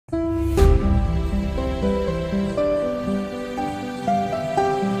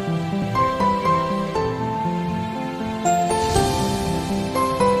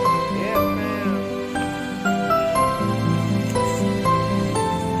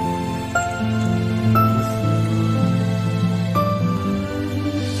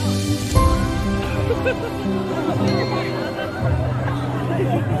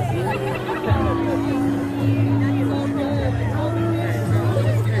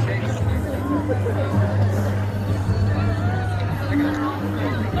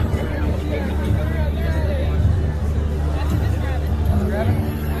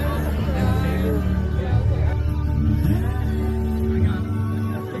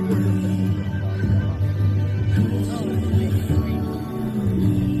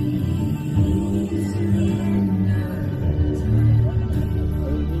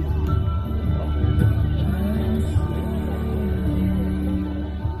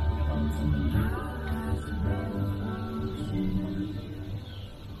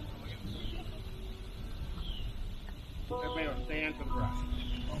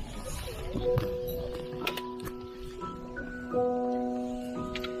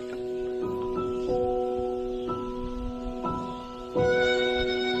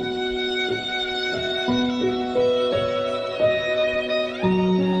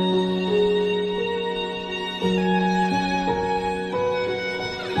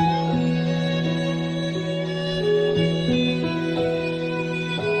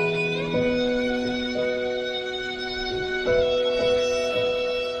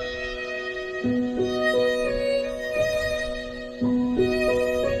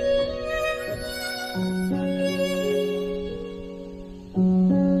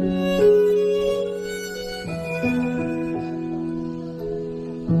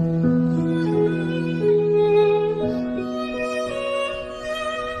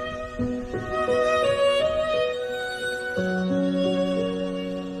Who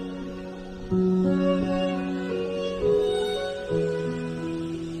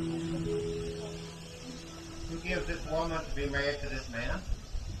gives this woman to be married to this man?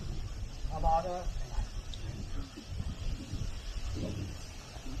 About her.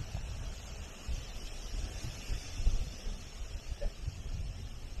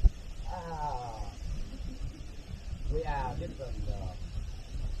 We are different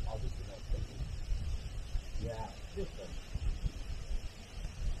original things. We are different.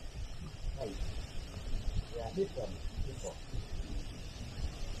 Hey, we are different people.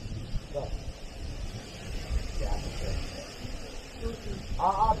 So, we are different.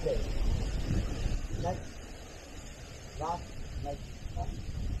 Okay. Next. Last. Next.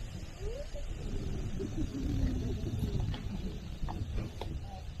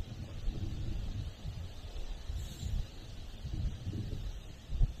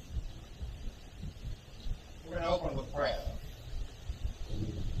 We're going to open with prayer.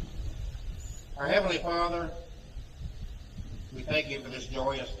 Our Heavenly Father, we thank you for this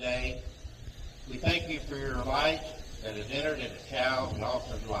joyous day. We thank you for your light that has entered into Chau and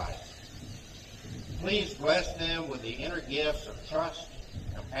Austin's life. Please bless them with the inner gifts of trust,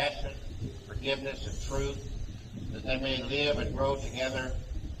 compassion, forgiveness, and truth, that they may live and grow together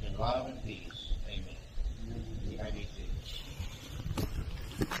in love and peace. Amen. You may be seated.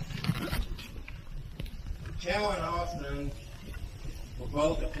 Chau and Austin were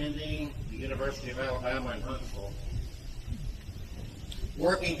both attending the University of Alabama in Huntsville,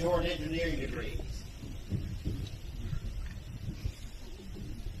 working toward engineering degrees.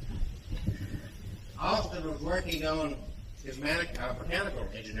 Austin was working on his mechanical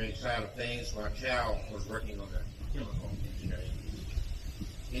engineering side of things, while Chau was working on the chemical engineering.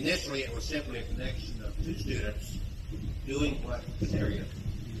 Initially, it was simply a connection of two students doing what serious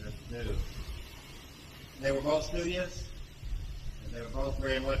students do. They were both studious, and they were both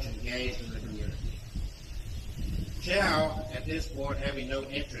very much engaged in the community. Chau, at this point, having no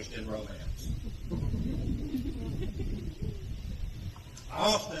interest in romance.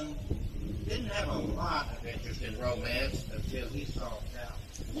 Austin didn't have a lot of interest in romance until he saw Chau.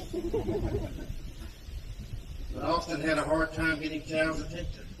 But Austin had a hard time getting Chau's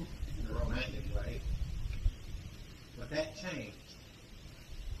attention in a romantic way. But that changed.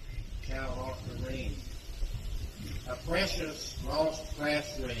 Chau lost the ring. A precious lost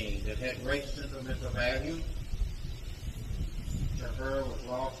class ring that had great sentimental value to her was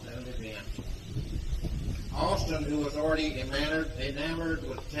lost in an event. Austin, who was already enamored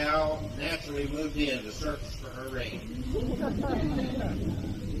with Chau, naturally moved in to search for her ring.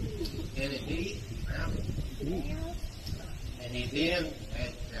 And indeed, he found it. And he then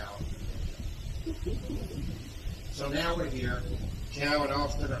had Chau. So now we're here. Chau and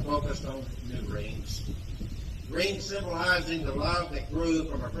Austin are focused on new rings. Rings symbolizing the love that grew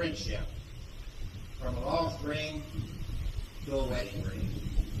from a friendship, from a lost ring to a wedding ring.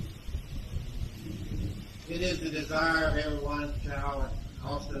 It is the desire of everyone, Chau and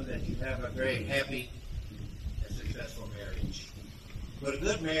Austin, that you have a very happy and successful marriage. But a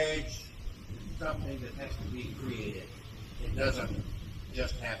good marriage is something that has to be created. It doesn't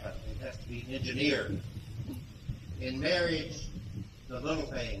just happen. It has to be engineered. In marriage, the little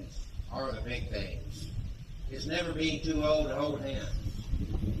things are the big things. It's never being too old to hold hands.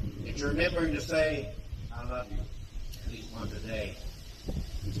 It's remembering to say, I love you, at least once a day.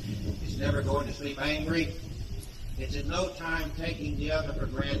 It's never going to sleep angry. It's at no time taking the other for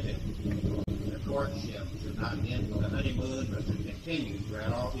granted. The courtship should not end with a honeymoon, but should continue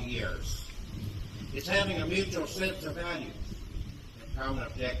throughout all the years. It's having a mutual sense of values and common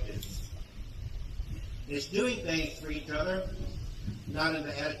objectives. It's doing things for each other, not in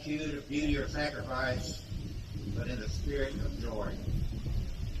the attitude of beauty or sacrifice, but in the spirit of joy.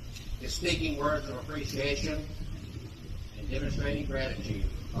 It's speaking words of appreciation and demonstrating gratitude in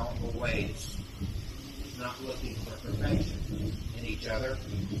thoughtful ways. It's not looking for perfection in each other.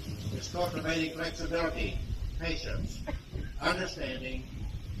 It's cultivating flexibility, patience, understanding,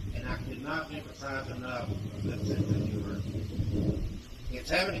 and I cannot emphasize enough a good sense of humor. It's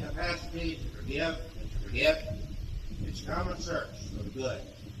having the capacity to forgive and to forget. It's common search for the good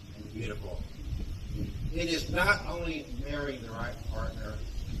and the beautiful. It is not only marrying the right partner,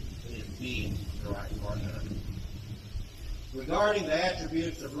 it is being the right partner. Regarding the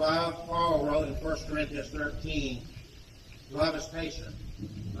attributes of love, Paul wrote in 1 Corinthians 13, love is patient,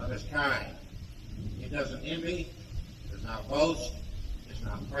 love is kind. It doesn't envy, it does not boast, it's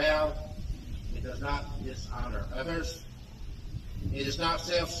not proud, it does not dishonor others. It is not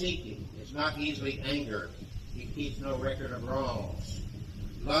self-seeking, it's not easily angered, it keeps no record of wrongs.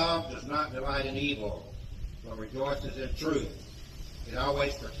 Love does not delight in evil, but rejoices in truth. It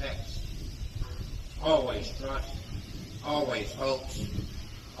always protects, always trusts, always hopes,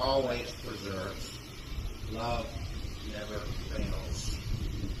 always preserves. Love never fails.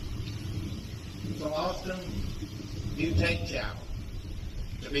 So Austin, you take Chau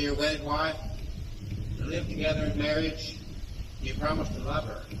to be your wedded wife, to live together in marriage. You promise to love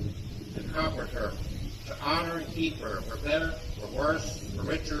her, to comfort her, to honor and keep her, for better, for worse, for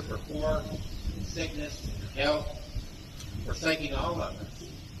richer, for poor, in sickness, in health, forsaking all others,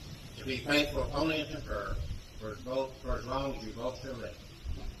 to be faithful only unto her for as long as you both shall live.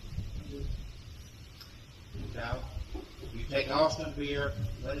 Chau, you take Austin to be your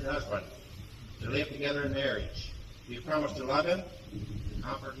wedded husband, to live together in marriage. Do you promise to love him, to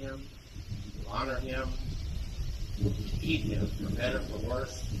comfort him, to honor him, to keep him, for better, for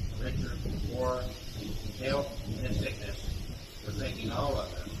worse, for richer, for poor, in health and in sickness, forsaking all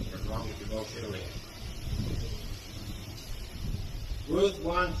others for as long as you both shall live? Ruth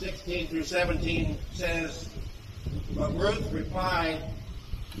 1:16 through 17 says, but Ruth replied,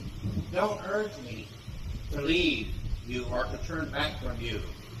 don't urge me to leave you or to turn back from you.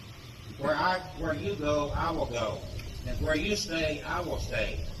 Where you go, I will go, and where you stay, I will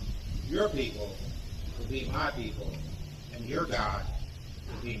stay. Your people will be my people, and your God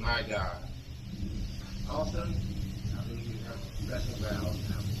will be my God. Austin, I believe you have special vows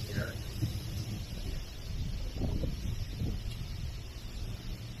now here.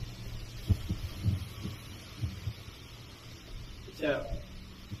 Chau,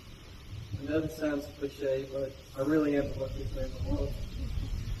 I know this sounds cliche, but I really am the luckiest man in the world.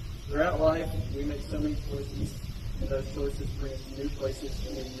 Throughout life, we make so many choices, and those choices bring us to new places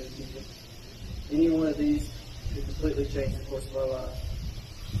and meet new people. Any one of these could completely change the course of our lives.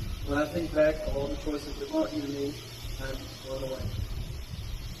 When I think back of all the choices that brought you to me, I'm blown away.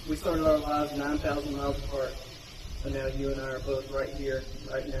 We started our lives 9,000 miles apart, and now you and I are both right here,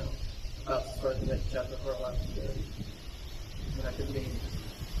 right now, about to start the next chapter of our lives together. And I couldn't be here.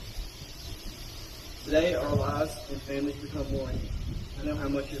 Today, our lives and families become one. I know how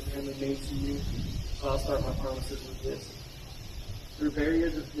much your family means to you, so I'll start my promises with this. Through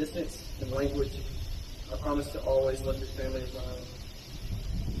barriers of distance and language, I promise to always love your family as my own.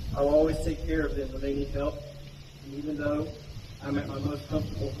 I will always take care of them when they need help, and even though I'm at my most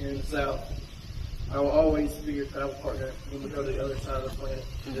comfortable here in the South, I will always be your travel partner when we go to the other side of the planet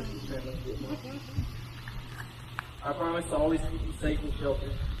to visit your family and get more. I promise to always keep you safe and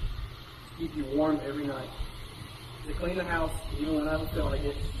sheltered, to keep you warm every night, to clean the house even when I don't feel like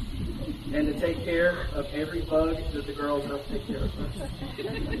it, and to take care of every bug that the girls don't take care of first.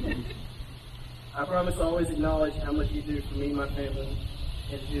 I promise to always acknowledge how much you do for me and my family,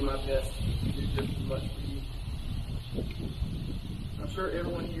 and to do my best to do just as much for you. I'm sure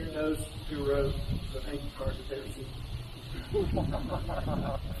everyone here knows who wrote the thank you card that they received.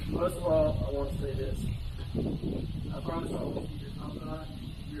 Most of all, I want to say this. I promise I'll always be your confidant,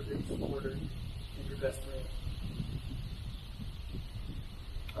 your big supporter, and your best friend.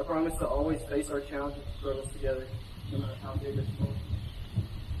 I promise to always face our challenges and struggles together, no matter how big or small.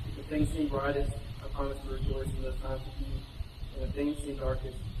 When things seem brightest, I promise to rejoice in those times with you. And when things seem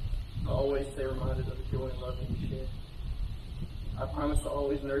darkest, I'll always stay reminded of the joy and love that we share. I promise to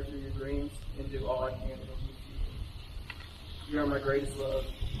always nurture your dreams and do all I can to help you achieve. You are my greatest love,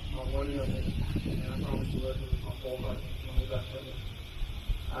 my one and only, and I promise to love you with my whole heart when we back together.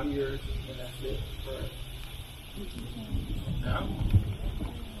 I'm yours, and that's it forever. Now?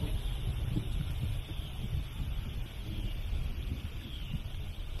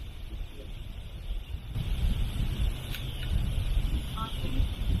 Austin,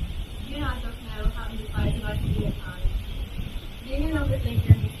 you and I both know how indecisive I can be at times. Being an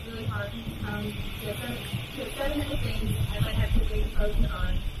overthinker makes it really hard to accept the things as I have to weigh the pros and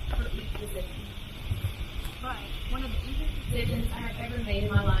cons for each decision. But one of the easiest decisions I have ever made in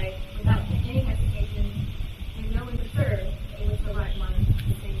my life, without any hesitation, and knowing for sure that it was the right one,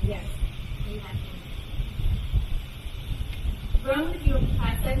 to say yes, and you have me. Growing with you over the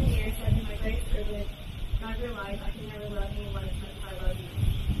past 7 years has been my greatest privilege, and I've realized I can never love anyone as much as I love you.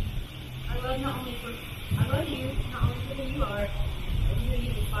 I love you not only for who you are, but who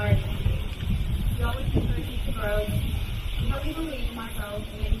you inspire me to be. You always encourage me to grow. You help me believe in myself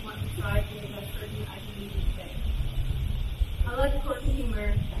and make me want to strive to be the best person I can be today. I love your quirky humor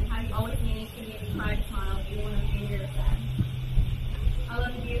and how you always manage to make me cry and smile even when I'm angry or sad. I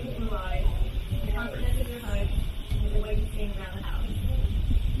love your beautiful blue eyes, the confidence of your hugs, and the way you sing around the house.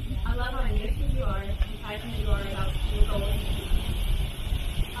 I love how ambitious you are and passionate you are about your goals.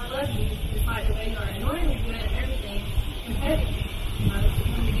 I love you despite the way you are annoyingly good at everything, competitive,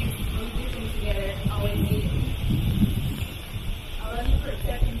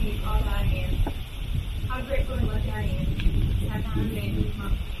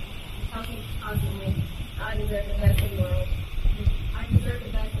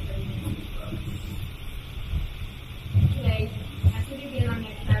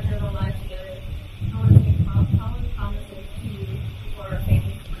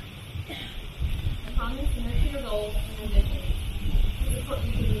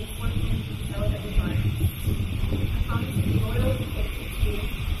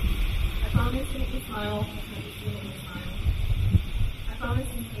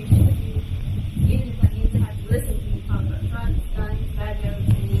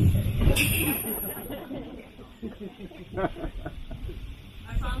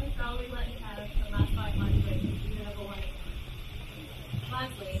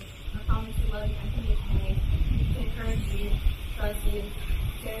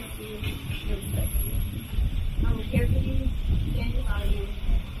 you, and respect you. I will care for you, stand beside you,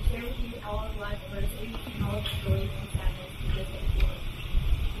 and share with you all of life's adversity and all of the joys and sadness you just enjoy,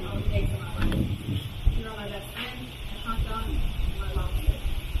 and all the days of my life. You are my best friend, my confidant, and my lobster.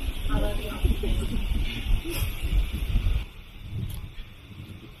 I love you all.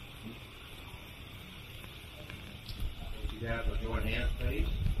 You guys will join hands, please.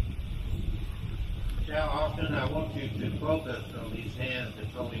 Chau, Austin, I want you to focus on these hands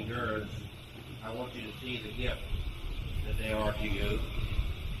that's holding yours. I want you to see the gift that they are to you.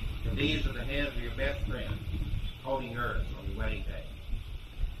 And these are the hands of your best friend holding yours on your wedding day,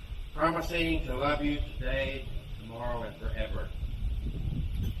 promising to love you today, tomorrow, and forever.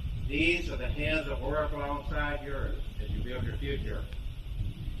 These are the hands that work alongside yours as you build your future.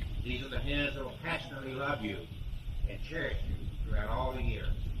 These are the hands that will passionately love you and cherish you throughout all the years.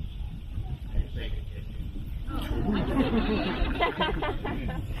 And your sacred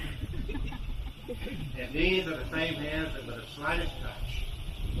And these are the same hands that with the slightest touch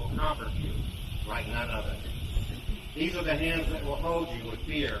will comfort you like none other. These are the hands that will hold you when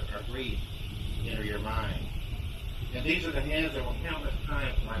fear or grief enter your mind. And these are the hands that will countless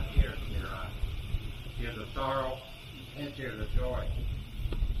times wipe tears from your eyes, tears of sorrow and tears of joy.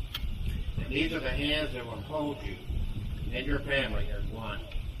 And these are the hands that will hold you and your family as one.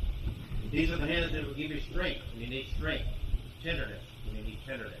 These are the hands that will give you strength when you need strength, tenderness when you need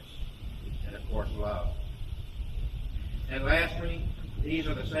tenderness, and of course love. And lastly, these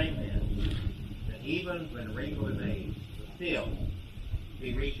are the same hands that even when wrinkled in age will still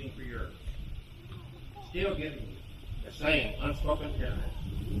be reaching for yours, still giving you the same unspoken tenderness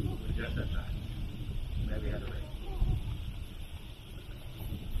with just a touch. Maybe have a ring.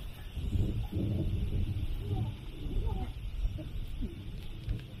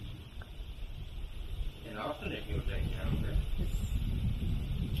 And Austin, if you'll take down there.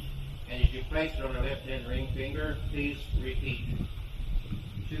 And as you place it on her left-hand ring finger, please repeat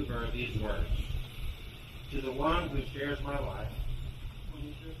to her these words. To the one who shares my life,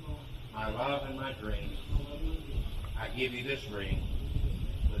 my love and my dreams, I give you this ring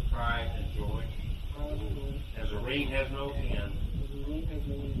with pride and joy. As a ring has no end,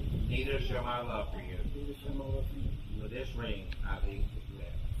 neither shall my love for you. With this ring I leave you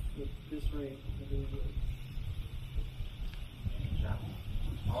there. With this ring, I leave you.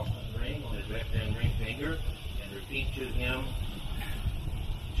 Austin's ring on his left-hand ring finger, and repeat to him,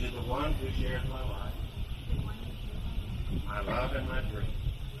 to the one who shares my life, my love and my dreams,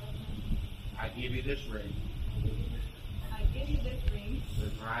 I give you this ring. I give you this ring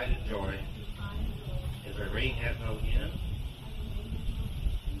With pride and joy, as the ring has no end,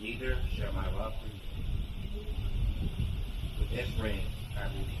 neither shall my love for you. With this ring I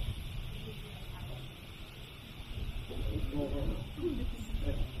leave you.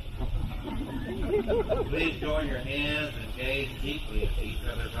 Please join your hands and gaze deeply into each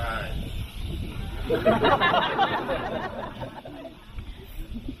other's eyes.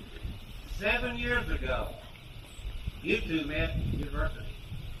 7 years ago, you two met at university.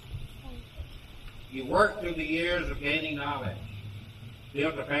 You worked through the years of gaining knowledge,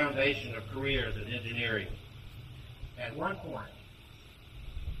 built a foundation of careers in engineering. At one point,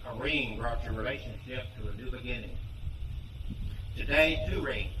 a ring brought your relationship to a new beginning. Today, 2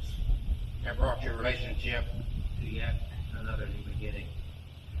 rings have brought your relationship to yet another new beginning.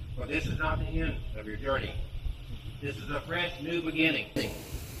 But this is not the end of your journey. This is a fresh new beginning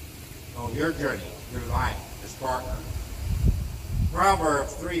on your journey through life as partner.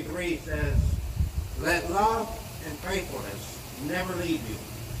 Proverbs 3:3 says, let love and faithfulness never leave you.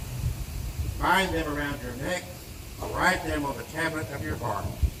 Bind them around your neck, or write them on the tablet of your heart.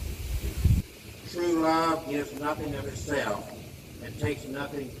 True love gives nothing of itself and takes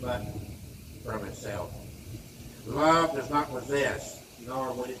nothing but from itself. Love does not possess,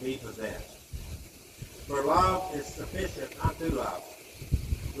 nor would it be possessed. For love is sufficient unto love.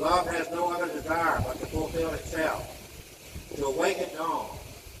 Love has no other desire but to fulfill itself, to awake at dawn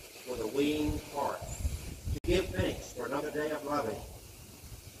with a weaned heart, to give thanks for another day of loving,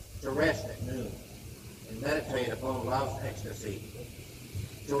 to rest at noon and meditate upon love's ecstasy,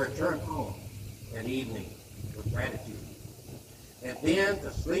 to return home at evening with gratitude, and then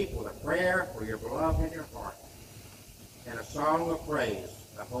to sleep with a prayer for your beloved in your heart and a song of praise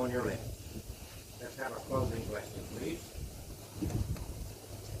upon your lips. Let's have a closing blessing, please.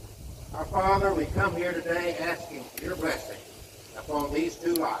 Our Father, we come here today asking for your blessing upon these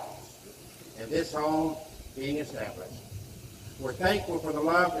 2 lives and this home being established. We're thankful for the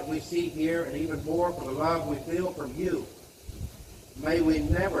love that we see here and even more for the love we feel from you. May we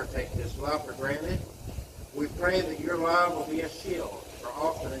never take this love for granted. We pray that your love will be a shield for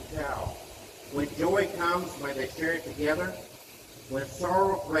Austin and Chau. When joy comes, may they share it together. When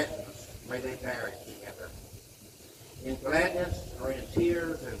sorrow threatens, may they bear it together. In gladness or in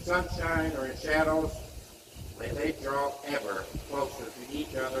tears, in sunshine or in shadows, may they draw ever closer to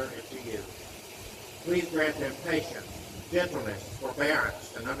each other and to you. Please grant them patience, gentleness,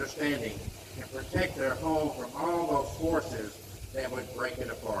 forbearance, and understanding, and protect their home from all those forces that would break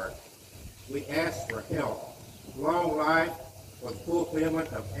it apart. We ask for health, long life, for the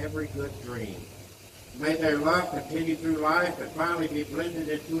fulfillment of every good dream. May their love continue through life and finally be blended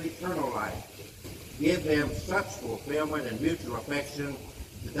into eternal life. Give them such fulfillment and mutual affection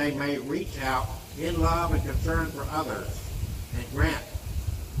that they may reach out in love and concern for others, and grant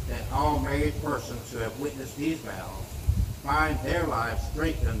that all married persons who have witnessed these vows find their lives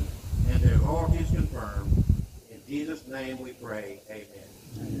strengthened and their loyalties confirmed. In Jesus' name we pray,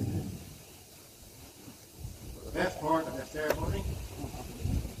 amen. For the best part of this ceremony,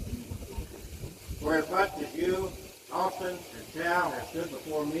 for as much as you, Austin and Chau, have stood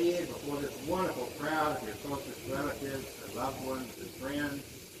before me and before this wonderful crowd of your closest relatives and loved ones and friends,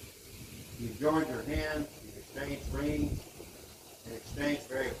 you've joined your hands, you've exchanged rings, and exchanged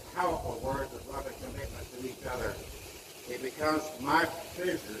very powerful words of love and commitment to each other. It becomes my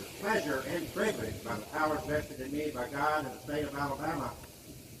pleasure and privilege by the powers vested in me by God in the state of Alabama.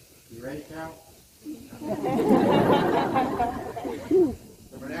 You ready, Chau?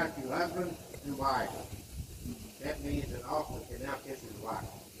 To pronounce you husband and wife. That means that Austin can now kiss his wife.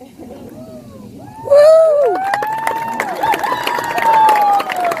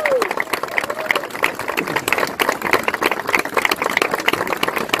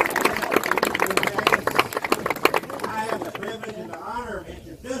 I have the privilege and the honor of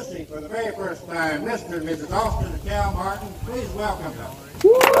introducing for the very first time Mr. and Mrs. Austin and Chau Martin. Please welcome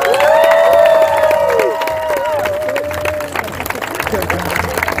them.